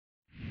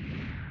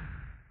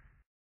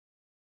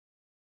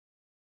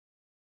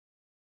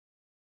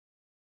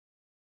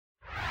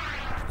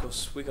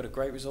course, we got a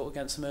great result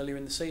against them earlier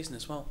in the season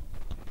as well.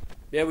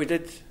 Yeah, we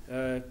did.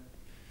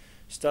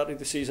 Started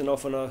the season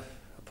off on a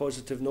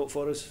positive note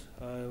for us,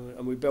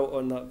 and we built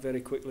on that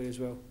very quickly as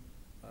well.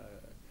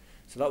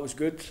 So that was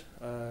good.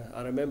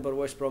 I remember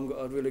West Brom got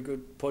a really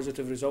good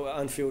positive result at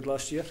Anfield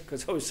last year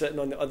because I was sitting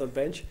on the other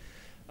bench,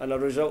 and a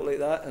result like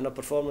that and a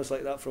performance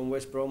like that from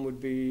West Brom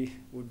would be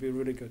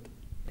really good.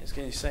 I was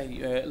going to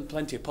say,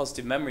 plenty of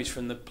positive memories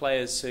from the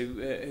players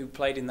who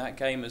played in that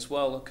game as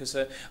well, because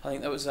I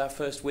think that was our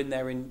first win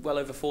there in well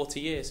over 40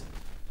 years.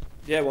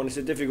 Yeah, well, it's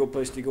a difficult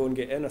place to go and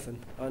get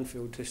anything,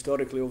 Anfield.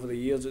 Historically, over the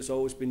years, it's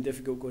always been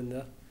difficult going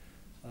there.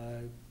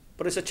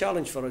 But it's a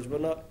challenge for us. We're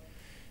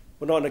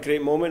not in a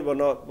great moment. We're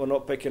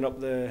not picking up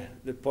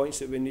the points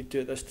that we need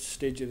to at this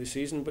stage of the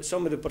season. But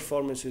some of the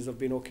performances have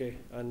been okay,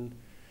 and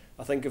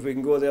I think if we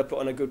can go there, put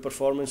on a good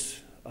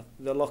performance,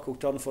 the luck will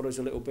turn for us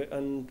a little bit,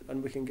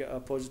 and we can get a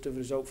positive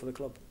result for the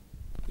club.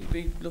 You'd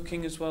be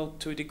looking as well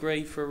to a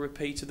degree for a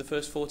repeat of the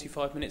first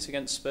 45 minutes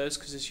against Spurs,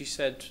 because as you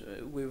said,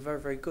 we were very,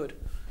 very good.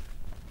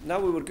 No,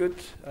 we were good.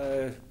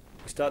 We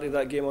started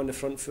that game on the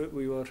front foot.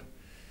 We were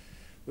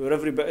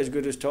every bit as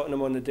good as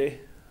Tottenham on the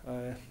day.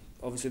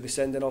 Obviously, the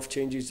sending off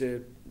changes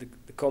the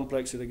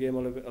complex of the game a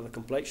little bit, or the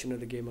complexion of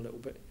the game a little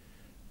bit,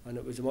 and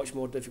it was a much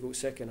more difficult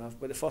second half.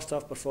 But the first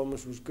half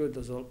performance was good.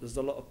 There's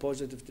a lot of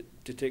positives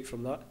to take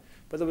from that.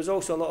 But there was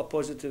also a lot of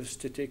positives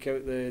to take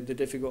out the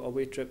difficult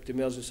away trip to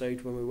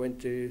Merseyside when we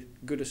went to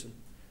Goodison,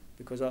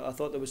 because I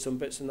thought there was some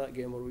bits in that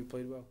game where we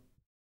played well.